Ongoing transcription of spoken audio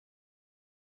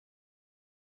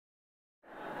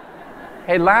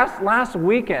Hey, last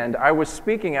weekend I was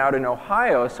speaking out in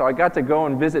Ohio, so I got to go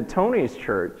and visit Tony's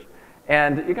church.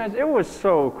 And you guys, it was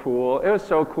so cool. It was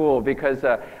so cool because,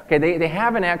 they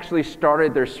haven't actually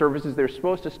started their services. They're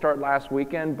supposed to start last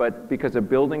weekend, but because of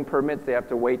building permits, they have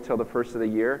to wait till the first of the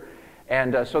year.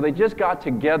 And so they just got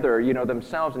together,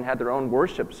 themselves and had their own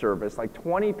worship service, like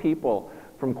 20 people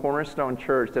from Cornerstone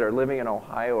Church that are living in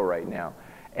Ohio right now.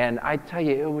 And I tell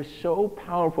you, it was so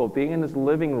powerful being in this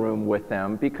living room with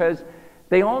them because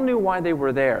they all knew why they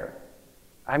were there.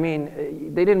 I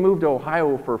mean, they didn't move to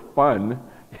Ohio for fun.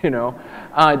 You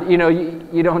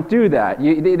don't do that.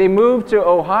 They moved to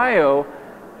Ohio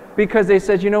because they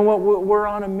said, we're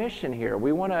on a mission here.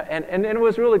 We want to, and it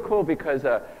was really cool because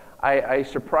I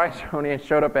surprised Tony and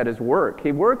showed up at his work.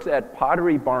 He works at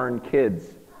Pottery Barn Kids.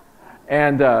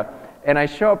 And I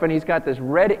show up and he's got this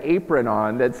red apron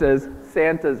on that says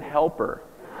Santa's Helper.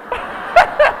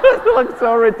 It looks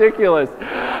so ridiculous.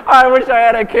 I wish I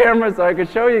had a camera so I could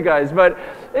show you guys. But,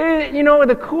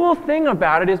 the cool thing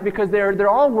about it is because they're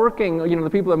all working, the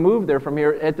people that moved there from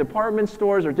here at department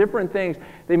stores or different things,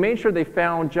 they made sure they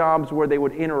found jobs where they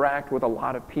would interact with a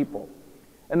lot of people.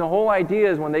 And the whole idea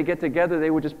is when they get together, they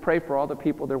would just pray for all the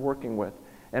people they're working with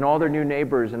and all their new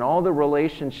neighbors and all the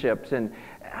relationships. And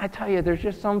I tell you, there's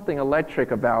just something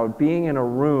electric about being in a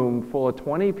room full of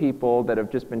 20 people that have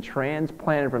just been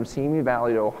transplanted from Simi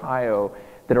Valley to Ohio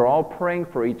that are all praying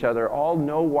for each other, all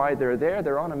know why they're there.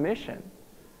 They're on a mission.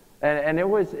 And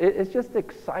it's just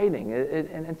exciting.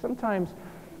 And sometimes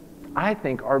I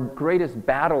think our greatest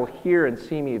battle here in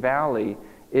Simi Valley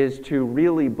is to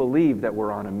really believe that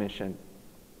we're on a mission.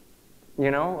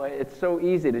 It's so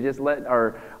easy to just let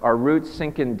our roots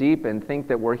sink in deep and think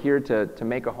that we're here to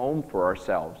make a home for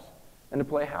ourselves and to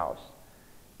play house.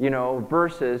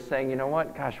 Versus saying,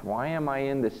 gosh, why am I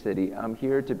in this city? I'm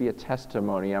here to be a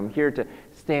testimony. I'm here to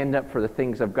stand up for the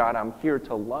things of God. I'm here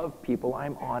to love people.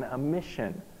 I'm on a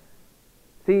mission.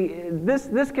 See,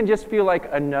 this can just feel like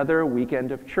another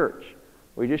weekend of church.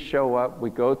 We just show up, we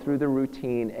go through the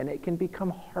routine, and it can become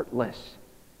heartless.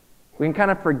 We can kind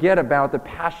of forget about the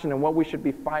passion and what we should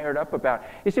be fired up about.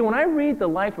 You see, when I read the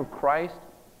life of Christ,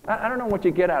 I don't know what you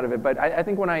get out of it, but I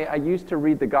think when I used to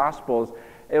read the Gospels,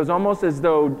 it was almost as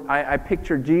though I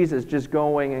pictured Jesus just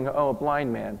going and, a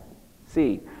blind man,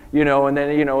 see. And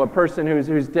then, a person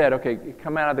who's dead, okay,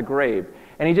 come out of the grave.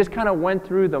 And he just kind of went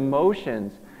through the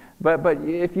motions. But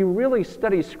if you really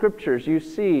study scriptures, you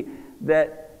see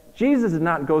that Jesus did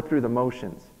not go through the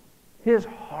motions. His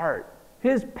heart,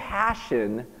 his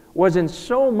passion was in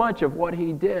so much of what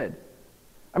he did.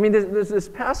 I mean, this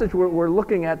passage we're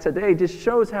looking at today just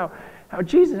shows how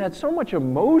Jesus had so much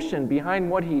emotion behind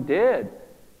what he did.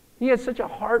 He had such a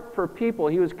heart for people.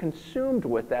 He was consumed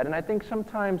with that. And I think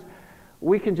sometimes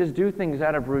we can just do things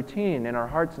out of routine and our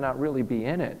hearts not really be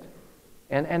in it.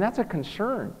 And that's a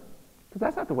concern, because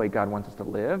that's not the way God wants us to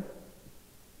live.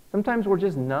 Sometimes we're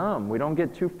just numb. We don't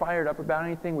get too fired up about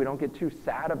anything. We don't get too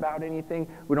sad about anything.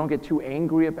 We don't get too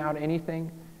angry about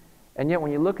anything. And yet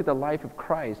when you look at the life of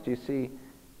Christ, you see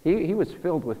he was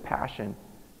filled with passion.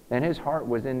 And his heart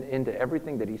was into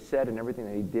everything that he said and everything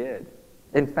that he did.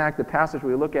 In fact, the passage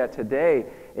we look at today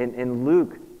in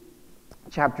Luke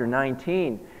chapter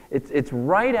 19, it's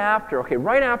right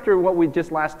after what we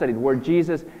just last studied, where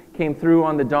Jesus came through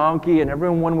on the donkey and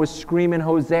everyone was screaming,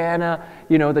 Hosanna,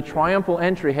 the triumphal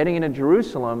entry heading into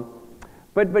Jerusalem.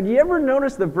 But you ever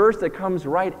notice the verse that comes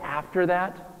right after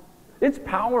that? It's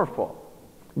powerful.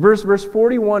 Verse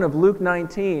 41 of Luke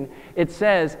 19, it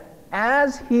says,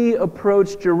 as he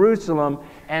approached Jerusalem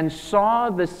and saw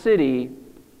the city,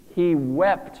 he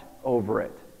wept over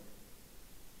it.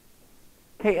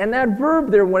 Okay, and that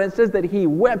verb there, when it says that he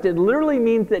wept, it literally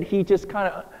means that he just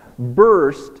kind of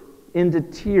burst into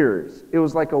tears. It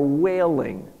was like a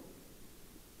wailing.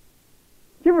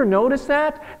 You ever notice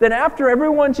that? That after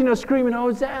everyone's, screaming,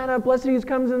 Hosanna, blessed he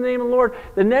comes in the name of the Lord,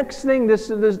 the next thing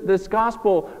this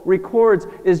gospel records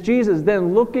is Jesus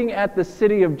then looking at the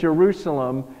city of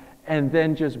Jerusalem and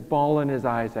then just bawling his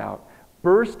eyes out,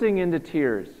 bursting into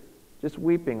tears, just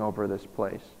weeping over this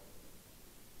place.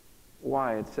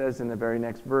 Why? It says in the very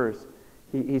next verse,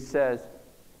 he says,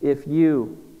 if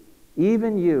you,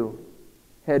 even you,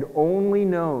 had only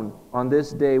known on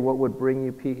this day what would bring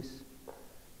you peace,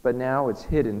 but now it's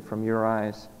hidden from your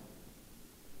eyes.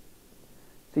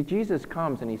 See, Jesus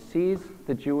comes and he sees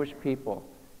the Jewish people.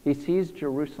 He sees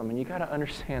Jerusalem, and you got to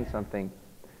understand something.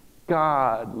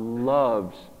 God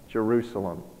loves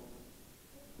Jerusalem.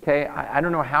 Okay, I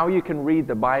don't know how you can read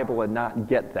the Bible and not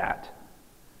get that.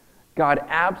 God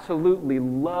absolutely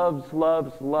loves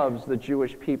the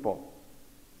Jewish people.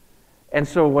 And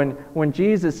so when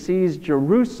Jesus sees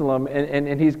Jerusalem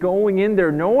and he's going in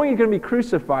there knowing he's going to be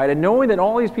crucified and knowing that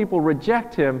all these people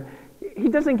reject him, he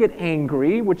doesn't get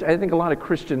angry, which I think a lot of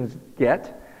Christians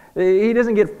get. He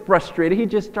doesn't get frustrated. He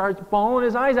just starts bawling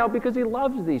his eyes out because he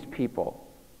loves these people.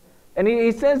 And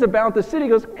he says about the city, he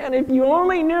goes, man, if you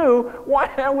only knew why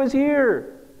I was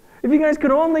here. If you guys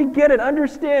could only get it,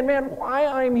 understand, man, why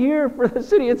I'm here for the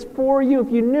city. It's for you.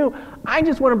 If you knew, I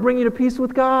just want to bring you to peace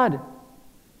with God.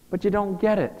 But you don't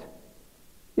get it.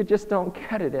 You just don't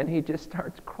get it. And he just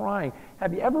starts crying.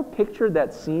 Have you ever pictured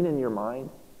that scene in your mind?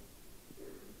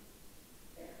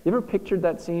 You ever pictured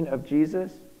that scene of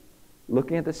Jesus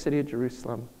looking at the city of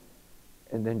Jerusalem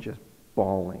and then just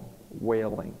bawling,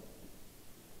 wailing,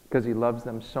 because he loves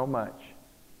them so much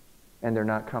and they're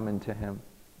not coming to him?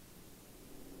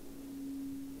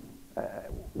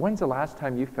 When's the last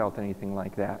time you felt anything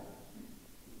like that?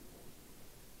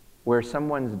 Where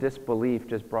someone's disbelief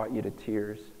just brought you to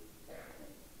tears.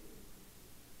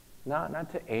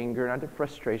 Not to anger, not to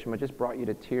frustration, but just brought you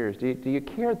to tears. Do you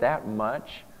care that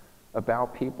much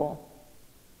about people?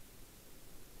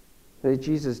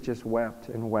 Jesus just wept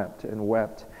and wept and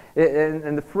wept.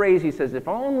 And the phrase he says, if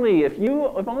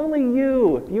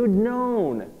you'd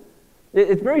known.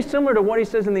 It's very similar to what he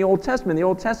says in the Old Testament. In the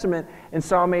Old Testament, in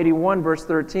Psalm 81, verse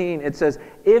 13, it says,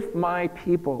 if my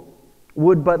people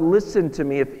would but listen to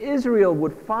me, if Israel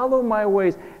would follow my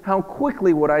ways, how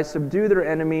quickly would I subdue their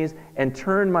enemies and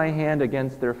turn my hand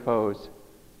against their foes.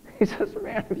 He says,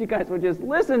 man, if you guys would just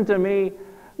listen to me,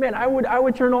 man, I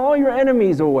would turn all your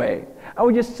enemies away. I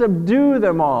would just subdue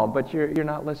them all, but you're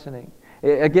not listening.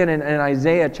 Again, in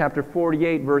Isaiah chapter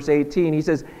 48, verse 18, he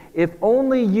says, if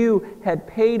only you had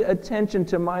paid attention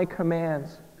to my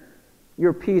commands,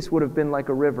 your peace would have been like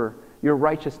a river, your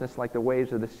righteousness like the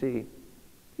waves of the sea.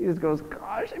 Jesus goes,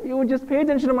 gosh, if you would just pay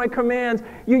attention to my commands,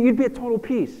 you'd be at total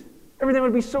peace. Everything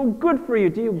would be so good for you.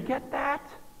 Do you get that?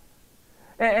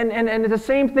 And the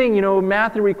same thing,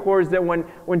 Matthew records that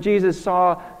when Jesus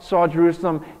saw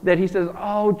Jerusalem, that he says,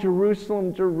 oh,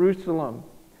 Jerusalem, Jerusalem,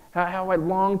 how I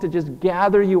long to just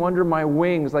gather you under my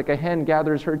wings like a hen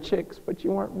gathers her chicks, but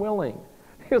you weren't willing.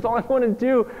 Because all I want to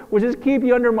do was just keep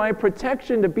you under my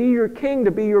protection, to be your king,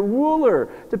 to be your ruler,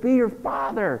 to be your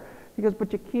father. He goes,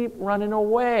 but you keep running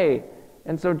away.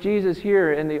 And so Jesus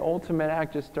here in the ultimate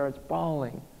act just starts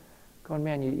bawling, going,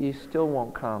 man, you still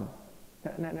won't come.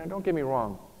 Now, don't get me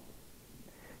wrong.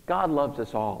 God loves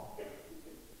us all.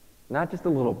 Not just a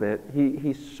little bit.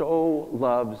 He so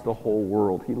loves the whole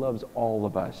world. He loves all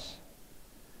of us.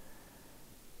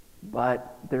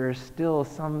 But there is still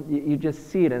you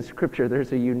just see it in Scripture,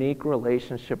 there's a unique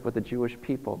relationship with the Jewish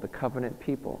people, the covenant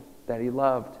people that he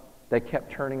loved, that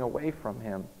kept turning away from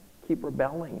him, keep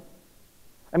rebelling.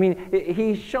 I mean,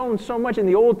 he's shown so much in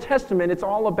the Old Testament. It's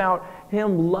all about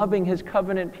him loving his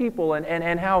covenant people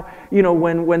and how,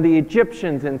 when the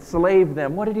Egyptians enslaved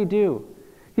them, what did he do?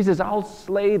 He says, I'll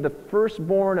slay the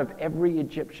firstborn of every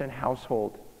Egyptian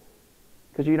household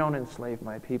because you don't enslave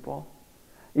my people.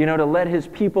 To let his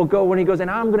people go when he goes,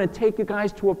 and I'm going to take you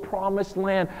guys to a promised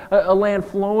land, a land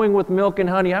flowing with milk and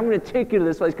honey. I'm going to take you to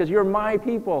this place because you're my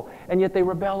people. And yet they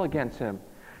rebel against him.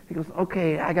 He goes,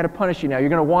 okay, I got to punish you now. You're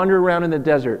going to wander around in the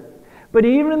desert. But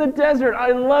even in the desert,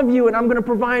 I love you and I'm going to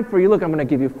provide for you. Look, I'm going to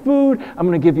give you food. I'm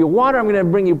going to give you water. I'm going to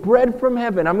bring you bread from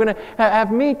heaven. I'm going to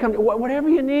have meat come, whatever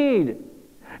you need.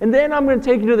 And then I'm going to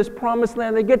take you to this promised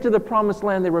land. They get to the promised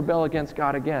land, they rebel against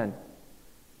God again.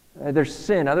 There's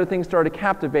sin. Other things started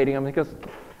captivating him. He goes,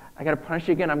 I got to punish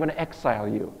you again. I'm going to exile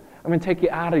you. I'm going to take you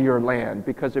out of your land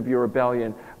because of your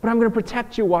rebellion. But I'm going to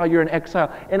protect you while you're in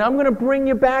exile. And I'm going to bring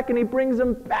you back. And he brings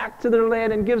them back to their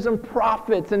land and gives them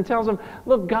prophets and tells them,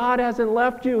 look, God hasn't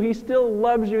left you. He still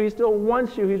loves you. He still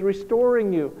wants you. He's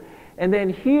restoring you. And then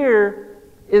here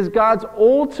is God's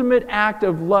ultimate act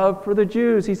of love for the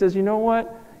Jews. He says, you know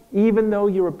what? Even though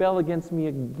you rebel against me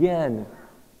again,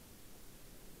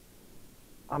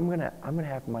 I'm gonna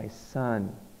have my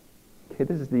son. Okay,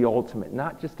 this is the ultimate,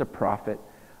 not just a prophet.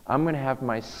 I'm going to have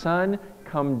my son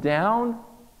come down.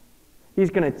 He's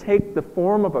going to take the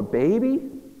form of a baby.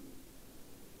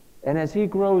 And as he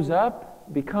grows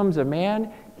up, becomes a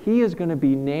man, he is going to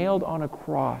be nailed on a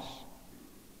cross.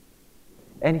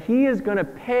 And he is going to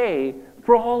pay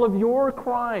for all of your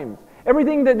crimes.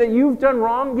 Everything that you've done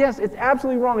wrong, yes, it's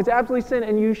absolutely wrong. It's absolutely sin,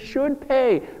 and you should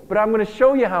pay. But I'm going to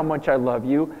show you how much I love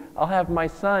you. I'll have my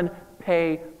son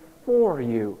pay for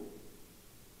you.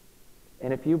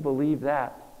 And if you believe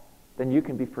that, then you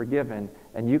can be forgiven,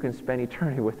 and you can spend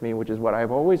eternity with me, which is what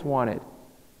I've always wanted.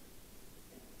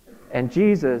 And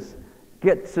Jesus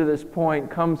gets to this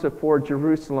point, comes before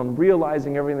Jerusalem,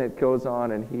 realizing everything that goes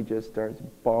on, and he just starts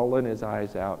bawling his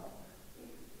eyes out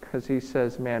Because he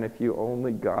says, man, if you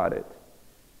only got it,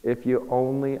 if you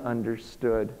only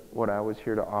understood what I was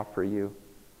here to offer you,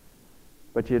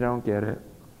 but you don't get it.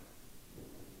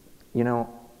 You know,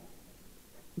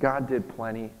 God did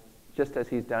plenty, just as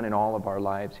he's done in all of our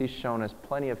lives. He's shown us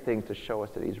plenty of things to show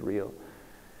us that he's real.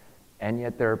 And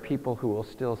yet there are people who will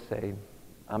still say,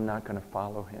 I'm not going to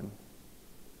follow him.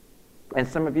 And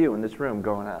some of you in this room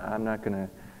going, I'm not going to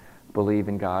believe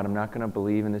in God. I'm not going to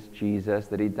believe in this Jesus,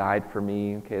 that he died for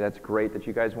me. Okay, that's great that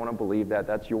you guys want to believe that.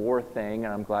 That's your thing,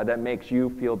 and I'm glad that makes you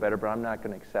feel better, but I'm not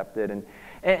going to accept it.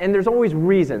 And there's always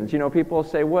reasons. You know, people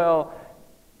say, well,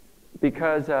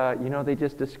 because, they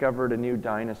just discovered a new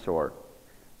dinosaur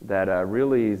that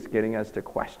really is getting us to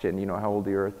question, how old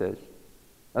the earth is.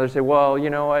 Others say, well,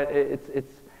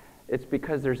 it's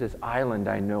because there's this island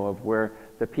I know of where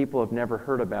the people have never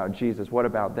heard about Jesus. What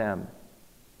about them?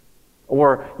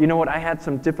 Or, I had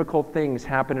some difficult things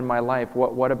happen in my life.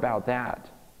 What about that?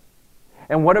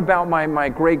 And what about my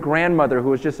great-grandmother who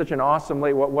was just such an awesome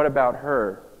lady? What about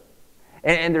her?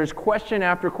 And there's question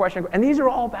after question. And these are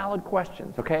all valid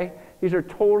questions, okay? These are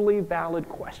totally valid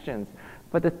questions.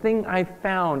 But the thing I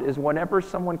found is whenever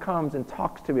someone comes and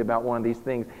talks to me about one of these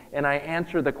things and I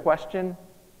answer the question,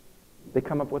 they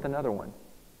come up with another one.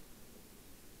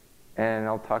 And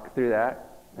I'll talk through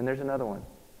that, and there's another one,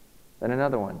 then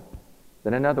another one,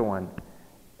 then another one.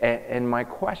 And my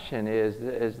question is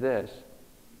this.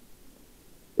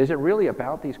 Is it really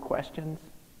about these questions?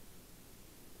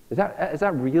 Is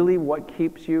that really what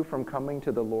keeps you from coming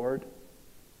to the Lord?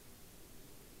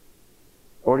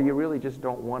 Or do you really just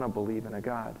don't want to believe in a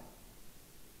God?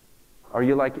 Are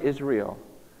you like Israel,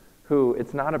 who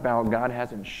it's not about God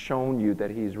hasn't shown you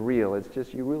that he's real. It's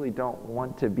just you really don't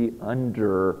want to be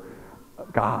under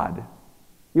God.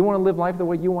 You want to live life the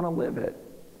way you want to live it.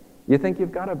 You think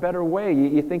you've got a better way.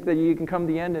 You think that you can come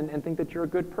to the end and think that you're a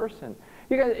good person.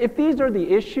 You guys, if these are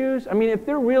the issues, if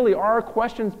there really are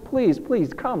questions,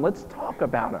 please come. Let's talk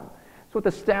about them. That's what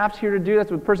the staff's here to do. That's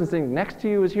what the person sitting next to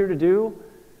you is here to do.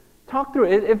 Talk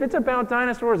through it. If it's about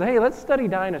dinosaurs, hey, let's study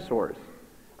dinosaurs.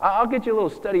 I'll get you a little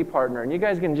study partner, and you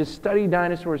guys can just study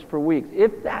dinosaurs for weeks.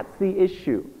 If that's the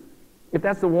issue, if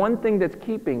that's the one thing that's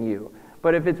keeping you.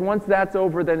 But if it's once that's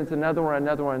over, then it's another one,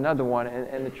 another one, another one.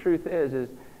 And the truth is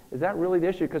that really the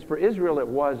issue? Because for Israel, it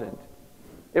wasn't.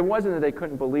 It wasn't that they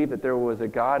couldn't believe that there was a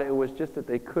God. It was just that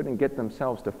they couldn't get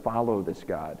themselves to follow this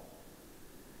God.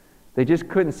 They just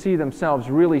couldn't see themselves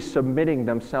really submitting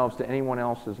themselves to anyone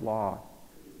else's law.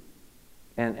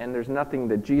 And there's nothing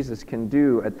that Jesus can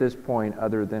do at this point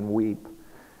other than weep.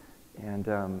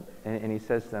 And he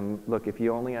says to them, look, if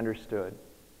you only understood.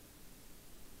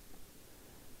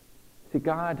 See,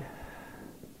 God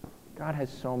has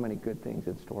so many good things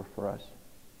in store for us.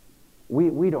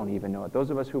 We don't even know it. Those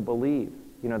of us who believe,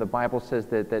 the Bible says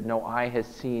that no eye has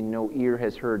seen, no ear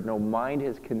has heard, no mind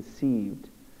has conceived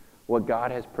what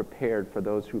God has prepared for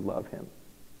those who love him.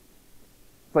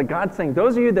 It's like God's saying,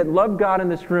 those of you that love God in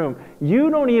this room, you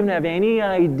don't even have any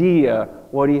idea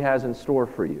what he has in store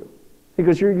for you.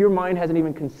 Because your mind hasn't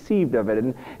even conceived of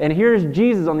it. And here's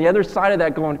Jesus on the other side of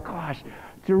that going, gosh,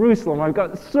 Jerusalem, I've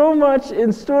got so much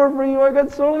in store for you. I've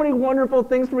got so many wonderful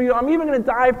things for you. I'm even going to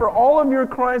die for all of your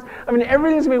crimes.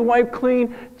 Everything's going to be wiped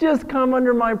clean. Just come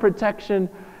under my protection.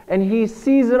 And he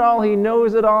sees it all. He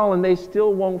knows it all. And they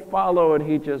still won't follow. And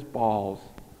he just bawls.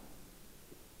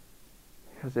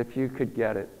 Because if you could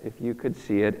get it, if you could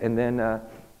see it. And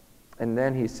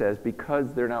then he says,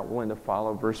 because they're not willing to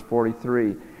follow, verse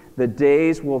 43, the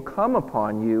days will come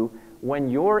upon you when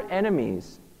your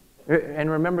enemies,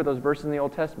 and remember those verses in the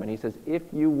Old Testament, he says, if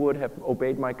you would have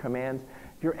obeyed my commands,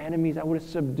 your enemies, I would have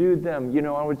subdued them,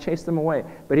 I would chase them away.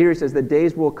 But here he says, the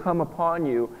days will come upon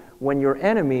you when your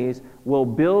enemies will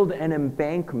build an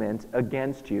embankment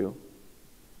against you,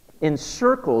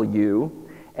 encircle you,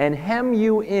 and hem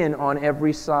you in on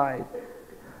every side.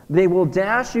 They will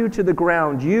dash you to the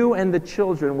ground, you and the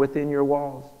children within your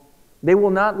walls. They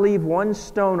will not leave one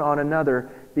stone on another,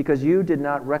 because you did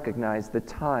not recognize the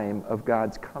time of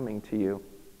God's coming to you.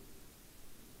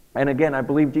 And again, I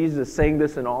believe Jesus is saying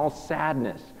this in all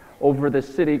sadness over the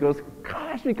city. He goes,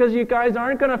 gosh, because you guys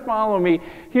aren't going to follow me,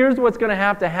 here's what's going to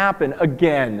have to happen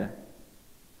again.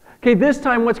 Okay, this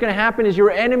time what's going to happen is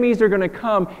your enemies are going to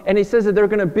come, and he says that they're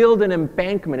going to build an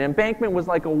embankment. An embankment was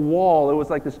like a wall. It was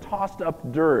like this tossed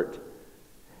up dirt.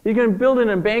 You're going to build an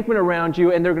embankment around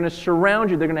you, and they're going to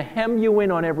surround you. They're going to hem you in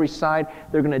on every side.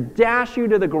 They're going to dash you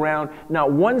to the ground.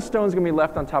 Not one stone's going to be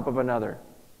left on top of another.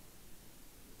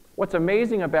 What's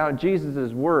amazing about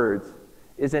Jesus' words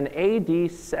is in AD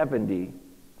 70,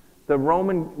 the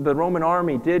Roman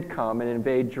army did come and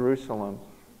invade Jerusalem.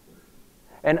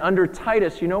 And under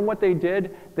Titus, you know what they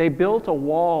did? They built a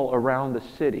wall around the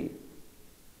city.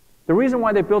 The reason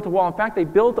why they built a wall, in fact, they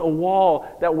built a wall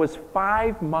that was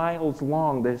 5 miles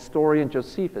long, the historian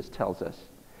Josephus tells us.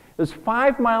 It was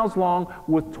 5 miles long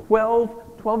with 12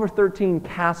 or 13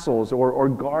 castles or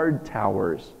guard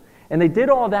towers. And they did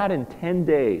all that in 10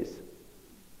 days.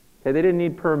 Okay, they didn't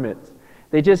need permits.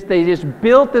 They just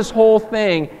built this whole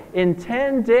thing in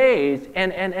 10 days.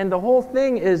 And the whole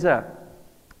thing is,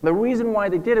 the reason why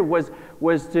they did it was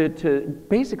to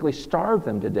basically starve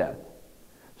them to death.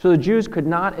 So the Jews could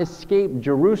not escape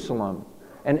Jerusalem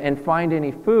and find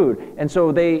any food. And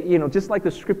so they, just like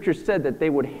the scripture said, that they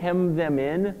would hem them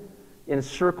in,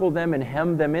 encircle them and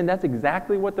hem them in. That's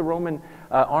exactly what the Roman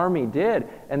army did.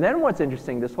 And then what's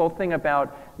interesting, this whole thing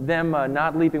about them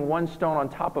not leaving one stone on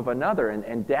top of another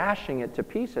and dashing it to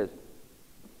pieces.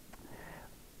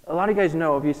 A lot of you guys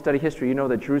know, if you study history, you know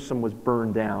that Jerusalem was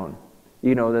burned down.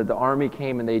 You know, that the army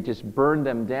came and they just burned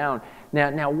them down.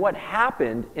 Now what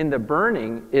happened in the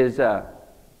burning is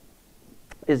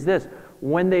this.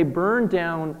 When they burned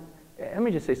down, let me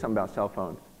just say something about cell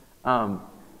phones.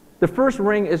 The first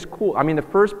ring is cool. I mean, the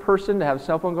first person to have a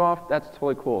cell phone go off, that's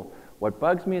totally cool. What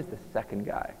bugs me is the second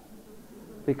guy.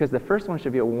 Because the first one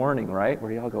should be a warning, right?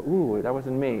 Where you all go, ooh, that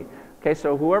wasn't me. Okay,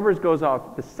 so whoever's goes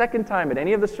off, the second time at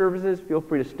any of the services, feel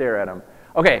free to stare at them.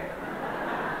 Okay.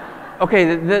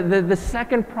 Okay, the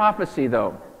second prophecy,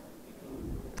 though,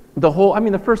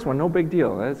 the first one, no big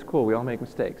deal. That's cool. We all make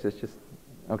mistakes. It's just,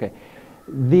 okay.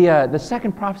 The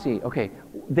second prophecy, okay,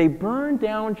 they burned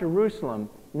down Jerusalem.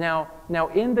 Now,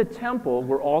 in the temple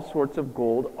were all sorts of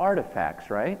gold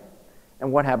artifacts, right?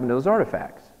 And what happened to those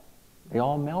artifacts? They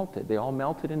all melted. They all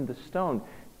melted into stone.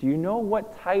 Do you know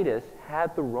what Titus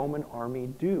had the Roman army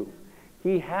do?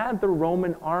 He had the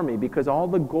Roman army, because all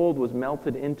the gold was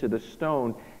melted into the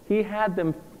stone, he had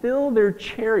them fill their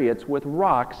chariots with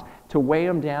rocks to weigh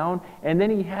them down, and then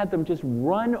he had them just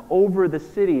run over the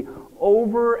city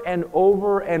over and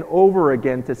over and over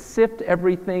again to sift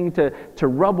everything to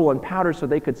rubble and powder so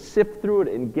they could sift through it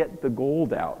and get the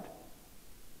gold out.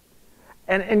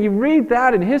 And you read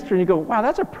that in history and you go, wow,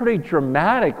 that's a pretty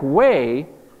dramatic way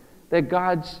that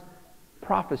God's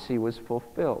prophecy was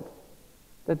fulfilled.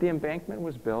 That the embankment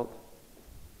was built,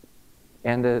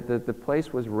 and the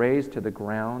place was raised to the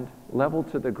ground,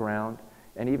 leveled to the ground,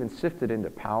 and even sifted into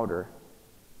powder,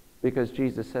 because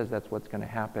Jesus says that's what's going to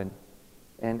happen.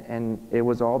 And it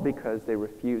was all because they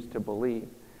refused to believe.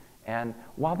 And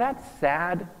while that's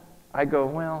sad, I go,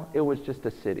 well, it was just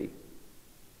a city.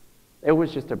 It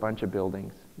was just a bunch of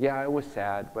buildings. Yeah, it was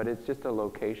sad, but it's just a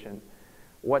location.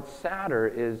 What's sadder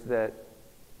is that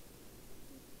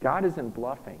God isn't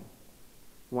bluffing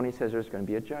when he says there's going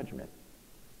to be a judgment.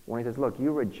 When he says, look,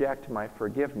 you reject my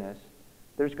forgiveness,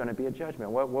 there's going to be a judgment.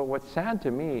 What's sad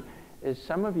to me is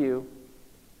some of you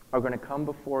are going to come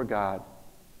before God,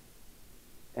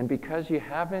 and because you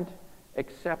haven't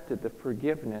accepted the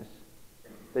forgiveness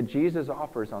that Jesus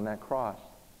offers on that cross,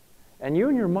 and you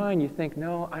in your mind, you think,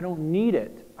 no, I don't need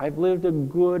it. I've lived a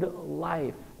good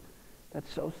life.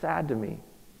 That's so sad to me.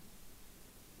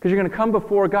 Because you're going to come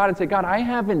before God and say, God, I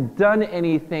haven't done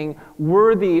anything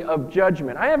worthy of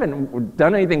judgment. I haven't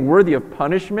done anything worthy of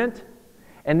punishment.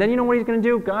 And then you know what he's going to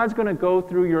do? God's going to go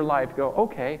through your life. Go,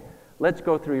 okay, let's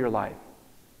go through your life.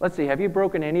 Let's see, have you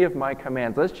broken any of my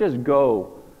commands? Let's just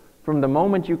go from the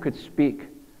moment you could speak.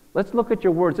 Let's look at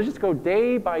your words. Let's just go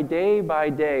day by day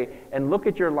by day and look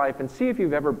at your life and see if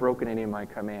you've ever broken any of my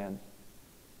commands.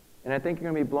 And I think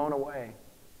you're going to be blown away.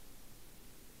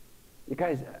 You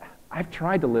guys, I've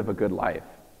tried to live a good life.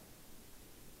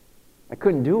 I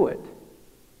couldn't do it.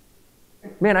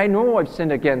 Man, I know I've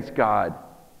sinned against God.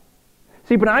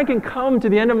 See, but I can come to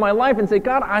the end of my life and say,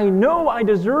 God, I know I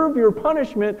deserve your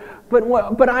punishment,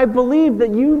 but I believe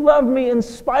that you love me in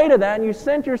spite of that, and you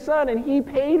sent your son, and he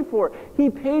paid for it. He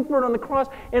paid for it on the cross,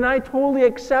 and I totally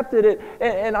accepted it,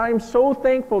 and I'm so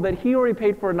thankful that he already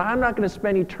paid for it, and I'm not going to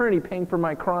spend eternity paying for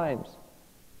my crimes.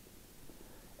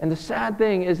 And the sad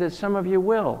thing is that some of you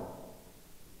will.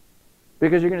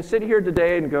 Because you're going to sit here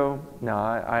today and go, no,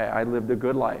 I lived a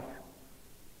good life.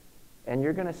 And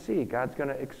you're going to see, God's going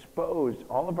to expose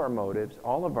all of our motives,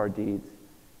 all of our deeds,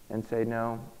 and say,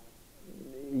 no,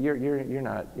 you're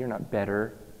not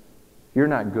better. You're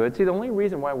not good. See, the only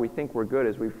reason why we think we're good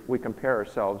is we compare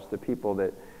ourselves to people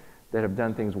that have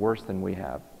done things worse than we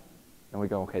have. And we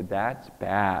go, okay, that's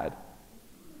bad,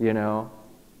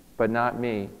 but not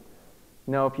me.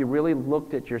 No, if you really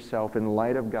looked at yourself in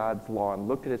light of God's law and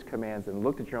looked at his commands and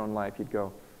looked at your own life, you'd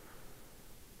go,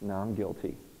 no, I'm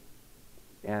guilty.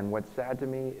 And what's sad to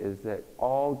me is that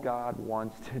all God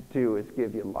wants to do is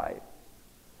give you life.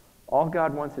 All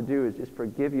God wants to do is just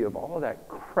forgive you of all of that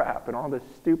crap and all the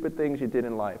stupid things you did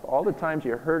in life. All the times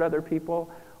you hurt other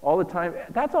people, all the time.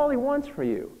 That's all he wants for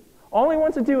you. All he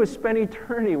wants to do is spend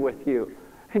eternity with you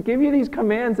and give you these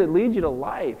commands that lead you to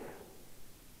life.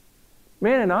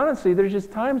 Man, and honestly, there's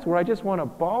just times where I just want to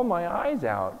bawl my eyes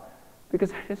out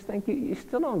because I just think you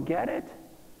still don't get it.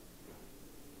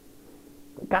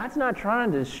 God's not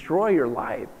trying to destroy your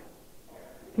life.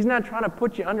 He's not trying to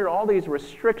put you under all these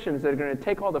restrictions that are going to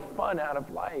take all the fun out of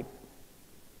life.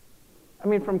 I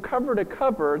mean, from cover to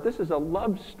cover, this is a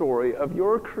love story of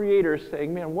your Creator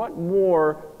saying, man, what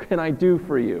more can I do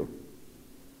for you?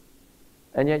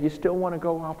 And yet you still want to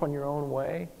go off on your own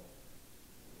way?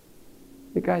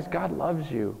 You guys, God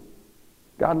loves you.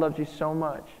 God loves you so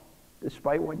much,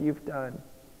 despite what you've done.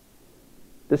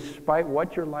 Despite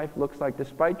what your life looks like,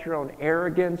 despite your own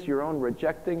arrogance, your own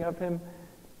rejecting of Him,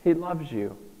 He loves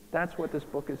you. That's what this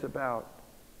book is about.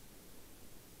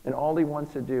 And all He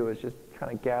wants to do is just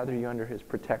kind of gather you under His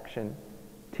protection,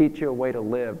 teach you a way to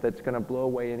live that's going to blow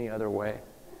away any other way,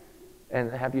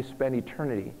 and have you spend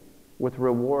eternity with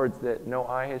rewards that no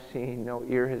eye has seen, no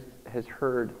ear has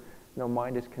heard, no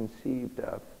mind has conceived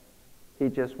of. He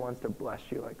just wants to bless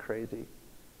you like crazy.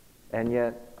 And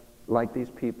yet, like these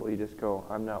people, you just go,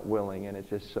 I'm not willing, and it's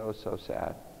just so, so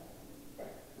sad.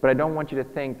 But I don't want you to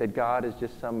think that God is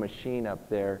just some machine up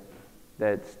there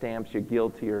that stamps you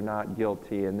guilty or not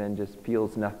guilty and then just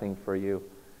feels nothing for you.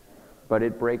 But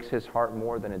it breaks His heart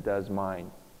more than it does mine.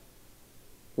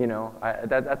 You know,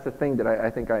 that's the thing that I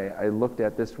think I looked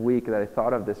at this week, that I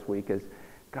thought of this week is,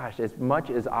 gosh, as much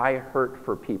as I hurt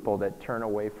for people that turn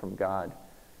away from God,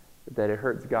 that it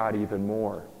hurts God even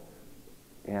more.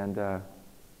 And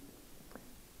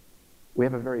we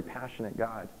have a very passionate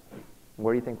God.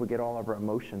 Where do you think we get all of our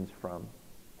emotions from?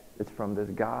 It's from this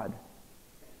God.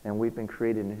 And we've been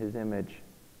created in His image.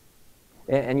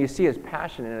 And you see His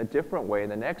passion in a different way in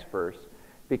the next verse.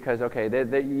 Because, okay,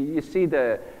 you see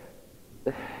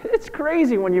it's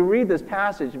crazy when you read this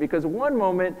passage, because one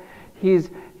moment he's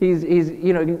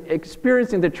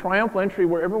experiencing the triumphal entry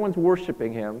where everyone's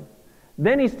worshiping Him.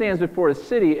 Then He stands before a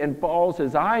city and bawls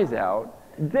his eyes out.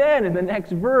 Then in the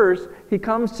next verse, He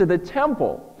comes to the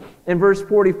temple. In verse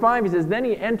 45, He says, then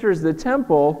He enters the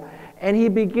temple and He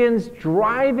begins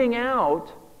driving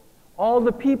out all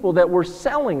the people that were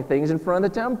selling things in front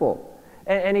of the temple.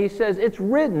 And He says, it's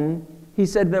written, He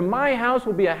said, that my house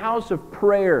will be a house of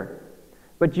prayer,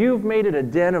 but you've made it a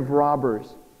den of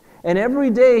robbers. And every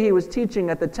day He was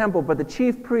teaching at the temple, but the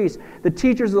chief priests, the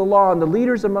teachers of the law, and the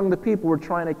leaders among the people were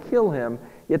trying to kill Him,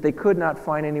 yet they could not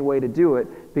find any way to do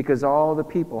it because all the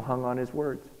people hung on His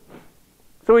words.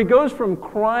 So He goes from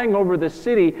crying over the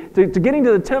city to getting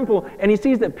to the temple, and He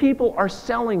sees that people are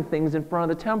selling things in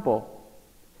front of the temple.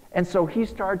 And so He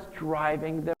starts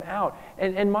driving them out.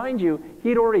 And mind you,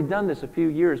 He'd already done this a few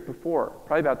years before,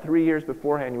 probably about 3 years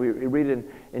beforehand. We read it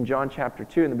in John chapter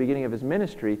 2, in the beginning of His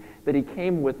ministry, that He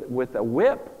came with a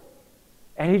whip,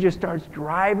 and He just starts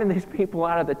driving these people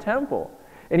out of the temple.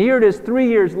 And here it is 3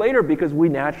 years later, because we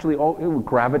naturally all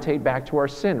gravitate back to our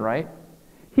sin, right?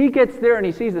 He gets there and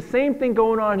He sees the same thing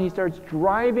going on, and He starts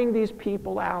driving these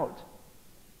people out.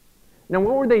 Now,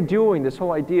 what were they doing, this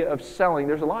whole idea of selling?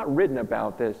 There's a lot written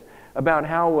about this, about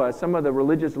how some of the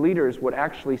religious leaders would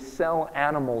actually sell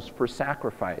animals for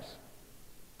sacrifice.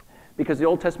 Because the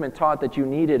Old Testament taught that you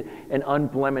needed an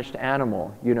unblemished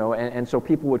animal, and so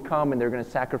people would come and they're going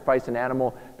to sacrifice an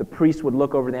animal. The priest would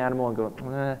look over the animal and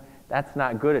go, that's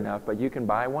not good enough, but you can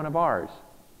buy one of ours.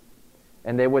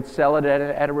 And they would sell it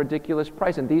at a ridiculous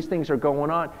price. And these things are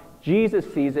going on.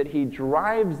 Jesus sees it. He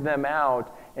drives them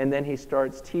out, and then He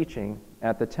starts teaching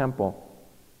at the temple.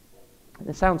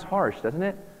 It sounds harsh, doesn't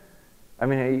it? I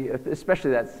mean,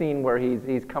 especially that scene where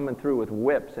he's coming through with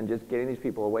whips and just getting these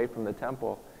people away from the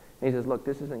temple. And He says, look,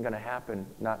 this isn't going to happen.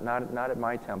 Not at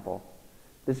my temple.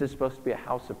 This is supposed to be a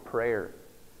house of prayer,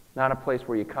 not a place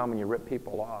where you come and you rip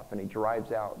people off. And He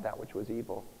drives out that which was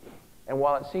evil. And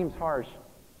while it seems harsh,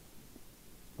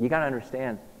 you got to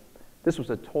understand, this was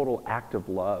a total act of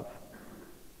love.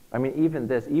 I mean, even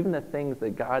the things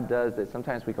that God does that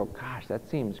sometimes we go, gosh, that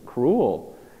seems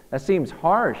cruel. That seems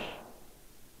harsh.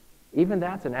 Even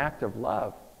that's an act of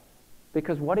love.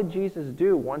 Because what did Jesus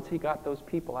do once He got those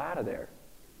people out of there?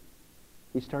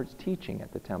 He starts teaching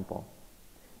at the temple.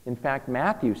 In fact,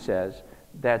 Matthew says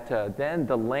that then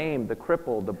the lame, the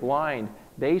crippled, the blind,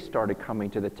 they started coming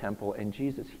to the temple, and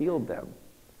Jesus healed them.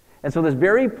 And so this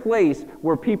very place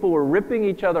where people were ripping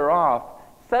each other off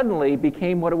suddenly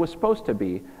became what it was supposed to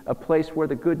be, a place where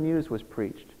the good news was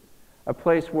preached, a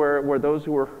place where those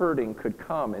who were hurting could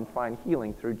come and find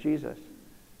healing through Jesus.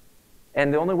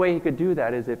 And the only way He could do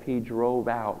that is if He drove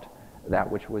out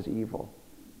that which was evil.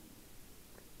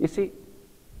 You see,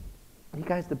 you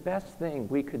guys, the best thing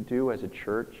we could do as a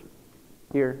church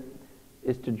here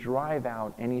is to drive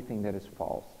out anything that is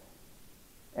false,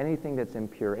 anything that's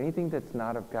impure, anything that's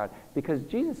not of God. Because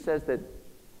Jesus says that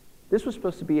this was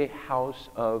supposed to be a house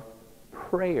of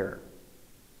prayer.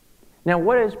 Now,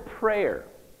 what is prayer?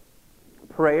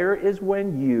 Prayer is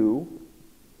when you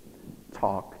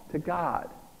talk to God.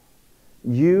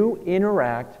 You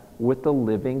interact with the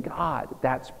living God.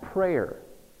 That's prayer.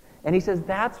 And he says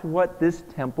that's what this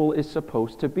temple is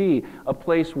supposed to be, a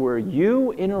place where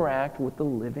you interact with the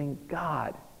living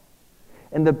God.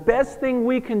 And the best thing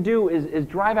we can do is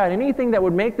drive out anything that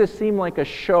would make this seem like a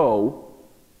show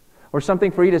or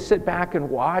something for you to sit back and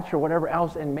watch or whatever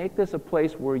else, and make this a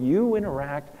place where you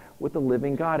interact with the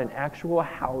living God, an actual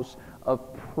house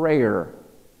of prayer.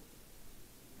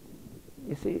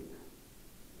 You see,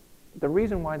 the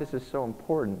reason why this is so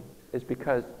important is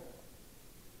because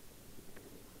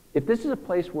if this is a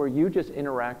place where you just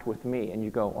interact with me and you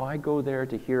go, oh, I go there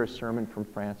to hear a sermon from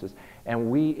Francis,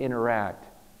 and we interact,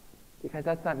 because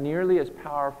that's not nearly as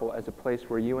powerful as a place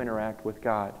where you interact with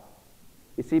God.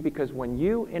 You see, because when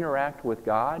you interact with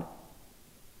God,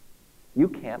 you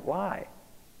can't lie.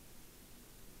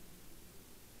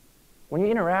 When you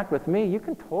interact with me, you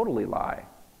can totally lie.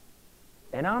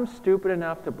 And I'm stupid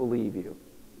enough to believe you.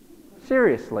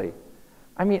 Seriously.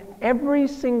 I mean, every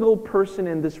single person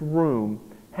in this room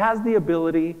has the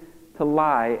ability to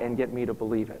lie and get me to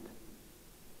believe it.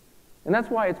 And that's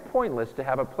why it's pointless to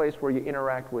have a place where you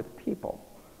interact with people.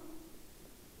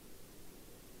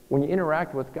 When you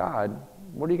interact with God,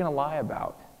 what are you going to lie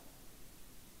about?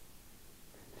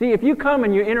 See, if you come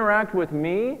and you interact with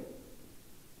me,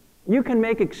 you can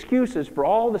make excuses for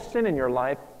all the sin in your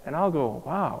life, and I'll go,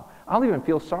 wow, I'll even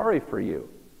feel sorry for you.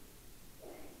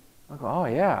 I'll go, oh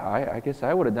yeah, I guess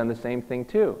I would have done the same thing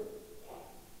too.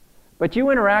 But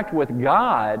you interact with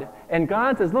God, and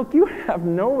God says, look, you have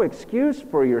no excuse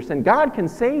for your sin. God can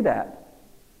say that.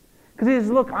 Because he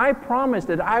says, look, I promised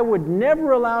that I would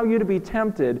never allow you to be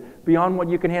tempted beyond what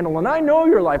you can handle. And I know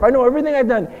your life. I know everything I've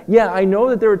done. Yeah, I know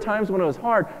that there were times when it was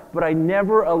hard, but I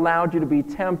never allowed you to be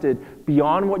tempted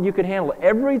beyond what you could handle.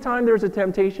 Every time there's a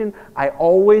temptation, I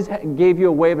always gave you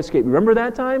a way of escape. Remember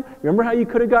that time? Remember how you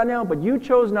could have gotten out? But you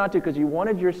chose not to because you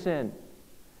wanted your sin.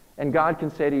 And God can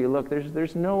say to you, look,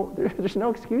 there's no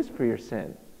excuse for your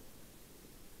sin.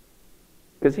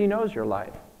 Because he knows your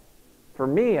life. For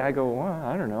me, I go, well,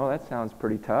 I don't know, that sounds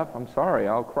pretty tough. I'm sorry,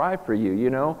 I'll cry for you, you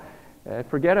know.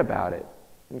 Forget about it.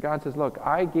 And God says, look,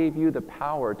 I gave you the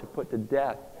power to put to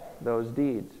death those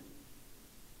deeds.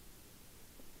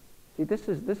 See, this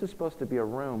is supposed to be a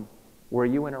room where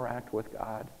you interact with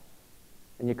God.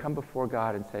 And you come before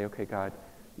God and say, okay, God,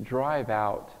 drive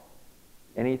out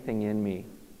anything in me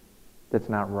that's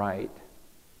not right.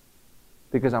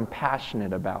 Because I'm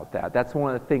passionate about that. That's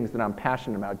one of the things that I'm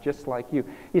passionate about, just like you.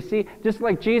 You see, just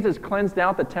like Jesus cleansed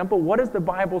out the temple, what does the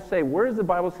Bible say? Where does the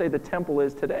Bible say the temple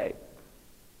is today?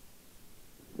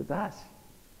 It's us.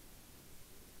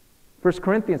 1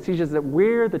 Corinthians teaches that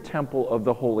we're the temple of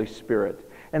the Holy Spirit.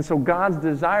 And so God's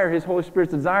desire, his Holy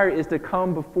Spirit's desire, is to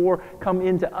come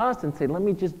into us and say, let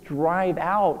me just drive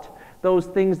out those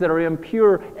things that are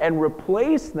impure and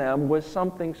replace them with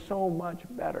something so much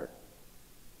better.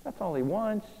 That's all he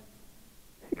wants.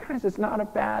 Guys, it's not a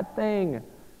bad thing.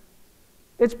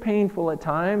 It's painful at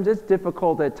times. It's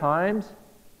difficult at times.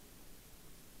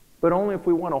 But only if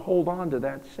we want to hold on to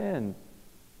that sin.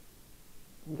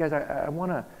 You guys, I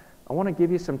want to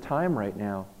give you some time right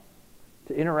now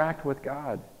to interact with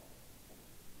God.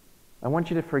 I want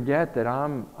you to forget that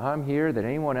I'm here, that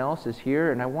anyone else is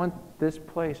here, and I want this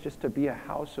place just to be a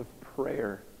house of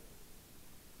prayer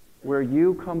where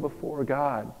you come before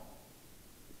God,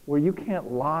 where you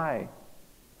can't lie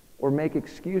or make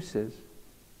excuses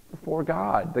before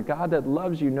God, the God that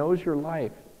loves you, knows your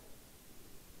life.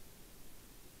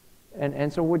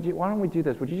 And so why don't we do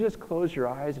this? Would you just close your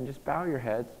eyes and just bow your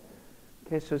heads?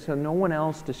 Okay, so no one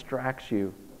else distracts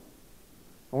you.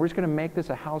 And we're just going to make this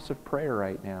a house of prayer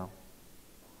right now,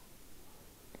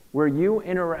 where you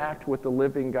interact with the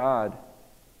living God.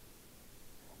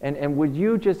 And would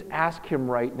you just ask him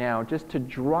right now just to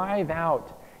drive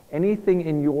out anything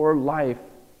in your life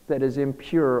that is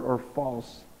impure or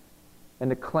false, and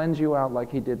to cleanse you out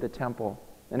like he did the temple.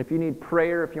 And if you need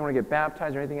prayer, if you want to get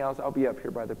baptized or anything else, I'll be up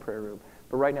here by the prayer room.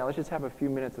 But right now, let's just have a few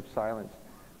minutes of silence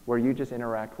where you just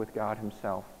interact with God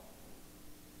himself.